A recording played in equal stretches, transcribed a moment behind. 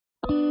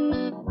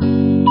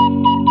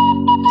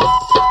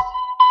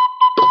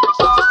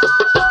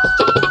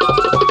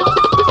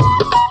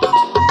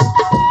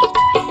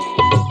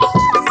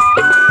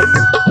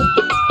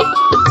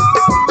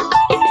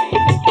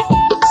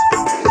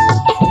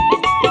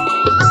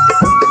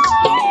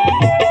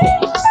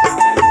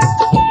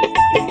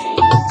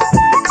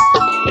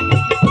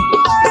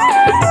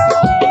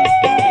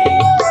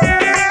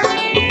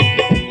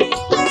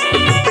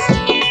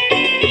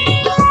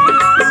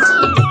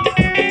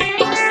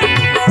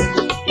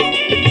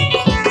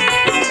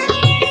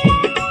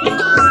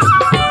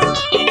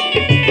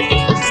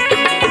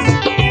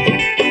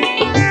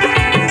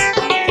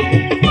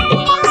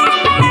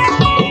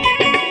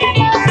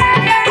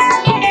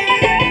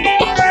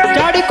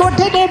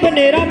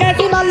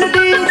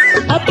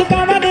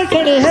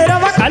ਸੁਨੇਹੇ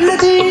ਰਵਾ ਕੱਲ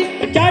ਦੀ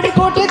ਚੜ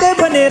ਕੋਠੇ ਤੇ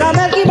ਬਨੇਰਾ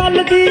ਮੈਂ ਕੀ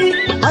ਮੱਲਦੀ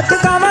ਹੱਥ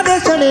ਕਾਵਾਂ ਦੇ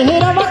ਸੁਨੇਹੇ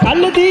ਰਵਾ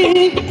ਕੱਲ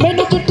ਦੀ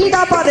ਮੈਨੂੰ ਚਿੱਠੀ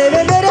ਦਾ ਪਾ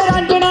ਦੇਵੇ ਮੇਰੇ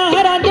ਰਾਂਝਣਾ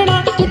ਹੈ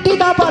ਰਾਂਝਣਾ ਚਿੱਠੀ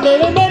ਦਾ ਪਾ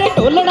ਦੇਵੇ ਮੇਰੇ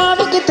ਢੋਲਣਾ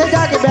ਵੇ ਕਿੱਥੇ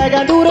ਜਾ ਕੇ ਬਹਿ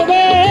ਗਿਆ ਦੂਰ ਵੇ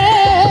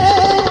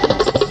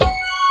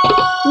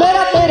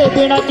ਮੇਰਾ ਤੇਰੇ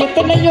ਬਿਨਾ ਚਿੱਤ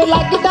ਨਹੀਂ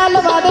ਲੱਗਦਾ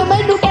ਲਵਾ ਦੇ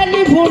ਮੈਨੂੰ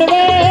ਟੈਲੀਫੋਨ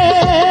ਵੇ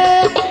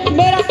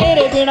ਮੇਰਾ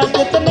ਤੇਰੇ ਬਿਨਾ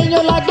ਚਿੱਤ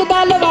ਨਹੀਂ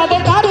ਲੱਗਦਾ ਲਵਾ ਦੇ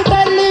ਕਰ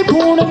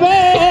ਟੈਲੀਫੋਨ ਵੇ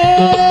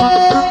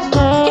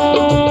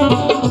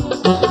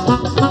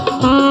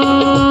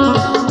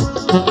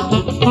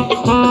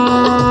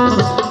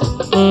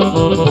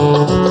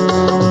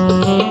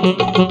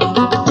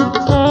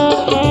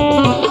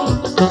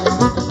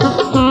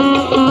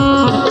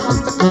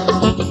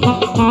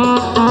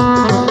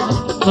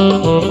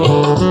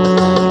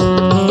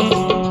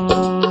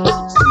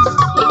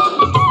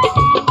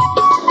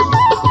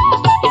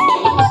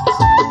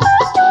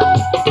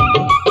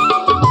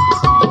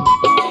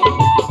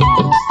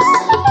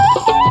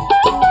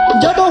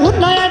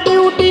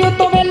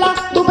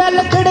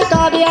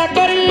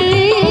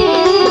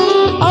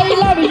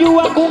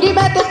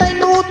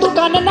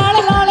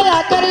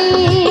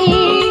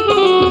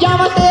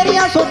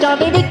सोचा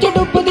दे विच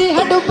डुबदी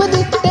है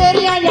डुबदी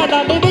तेरिया यादां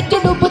दे विच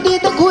डुबदी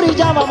ते घुरी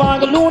जावां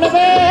वांग लूण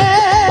वे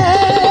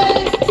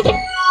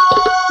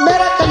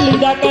मेरा कल्ली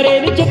दा करे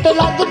नी चित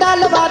लगदा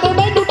लवा दे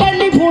मैनू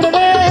टैलीफोन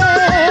वे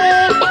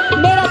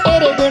मेरा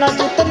तेरे बिना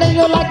चित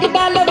नहीं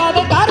लगदा लवा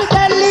दे कर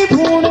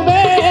टैलीफोन वे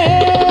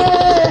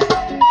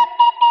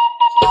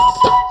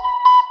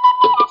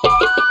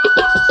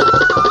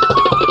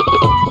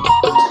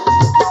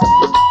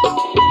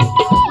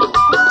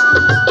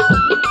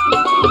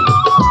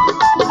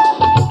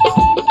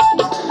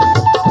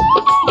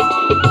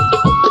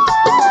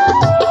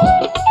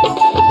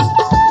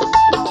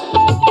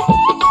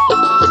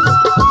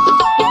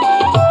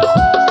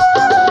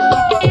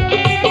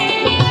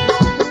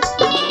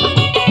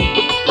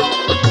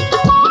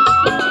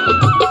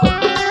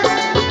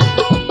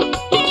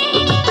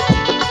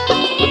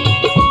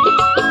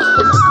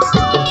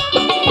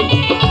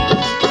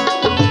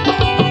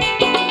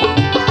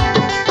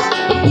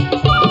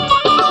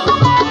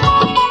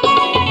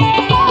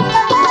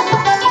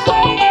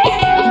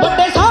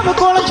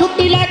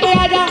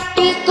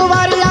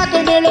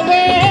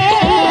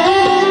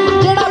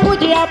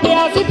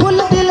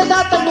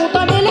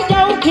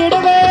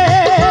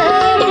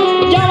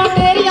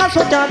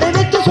सोचा दे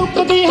विच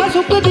सुकदी है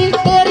सुकदी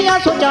तेरिया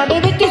सोचा दे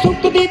विच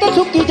सुकदी ते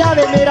सुकी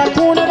जावे मेरा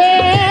खून वे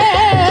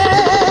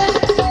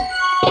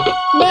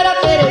मेरा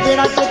तेरे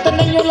बिना चित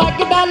नहीं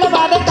लगदा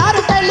लवा दे कर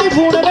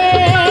टैलीफोन वे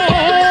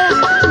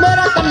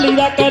मेरा कल्ली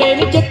दा करे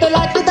नी चित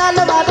लगदा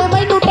लवा दे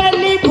मैनू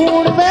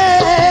टैलीफोन वे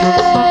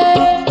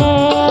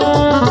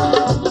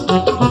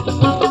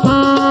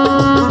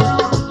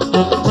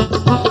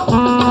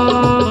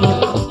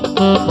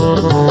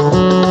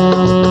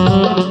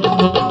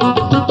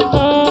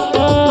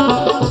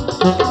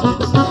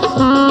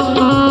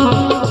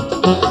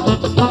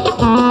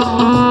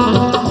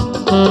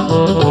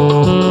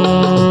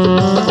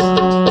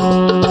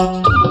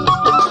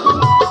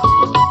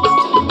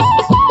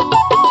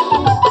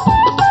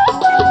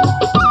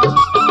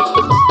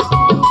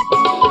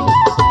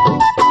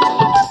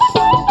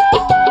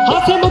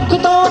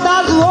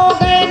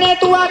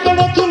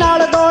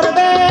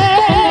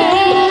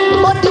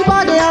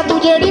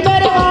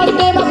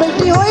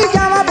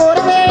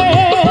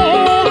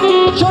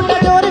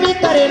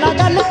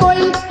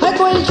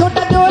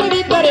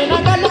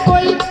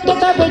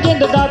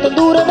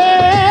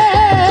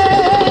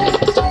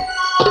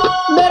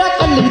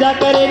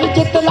करे नी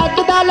चित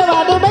लगदा लवा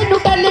दे मैनू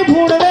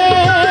टैलीफोन वे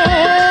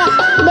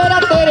मेरा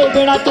तेरे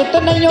बिना चित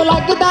नहीं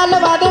लगदा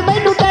लवा दे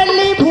मैनू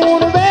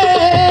टैलीफोन वे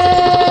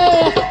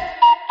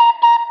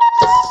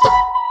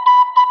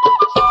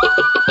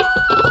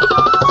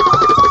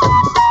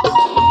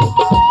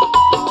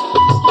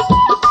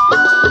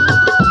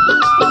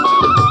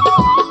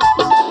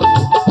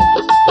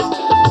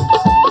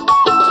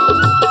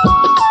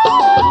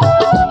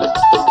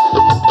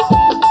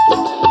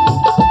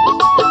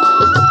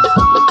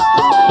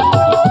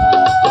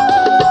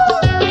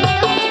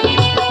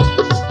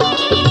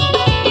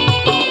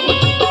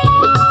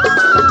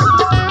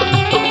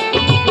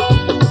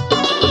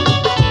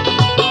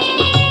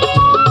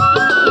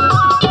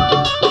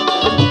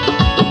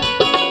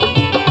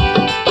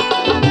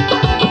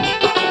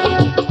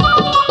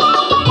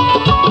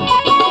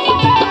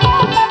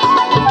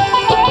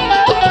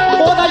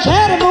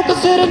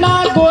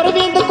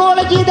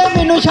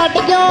छड्ड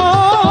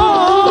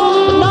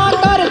क्यों ना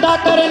करदा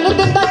करन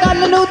दिंदा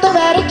गल नूं ते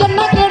वैर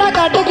चन्ना केड़ा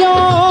कड्ड क्यों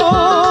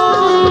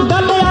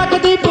गल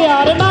आखदी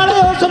प्यार नाल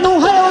उस नूं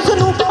है उस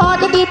नूं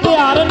आखदी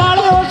प्यार नाल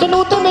उस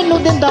नूं ते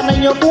मैनूं दिंदा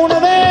नहीं कूण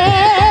वे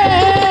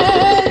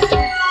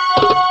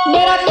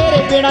मेरा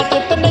तेरे बिना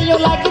चित नहीं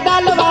लगदा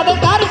लवा दे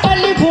कर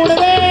टैलीफोन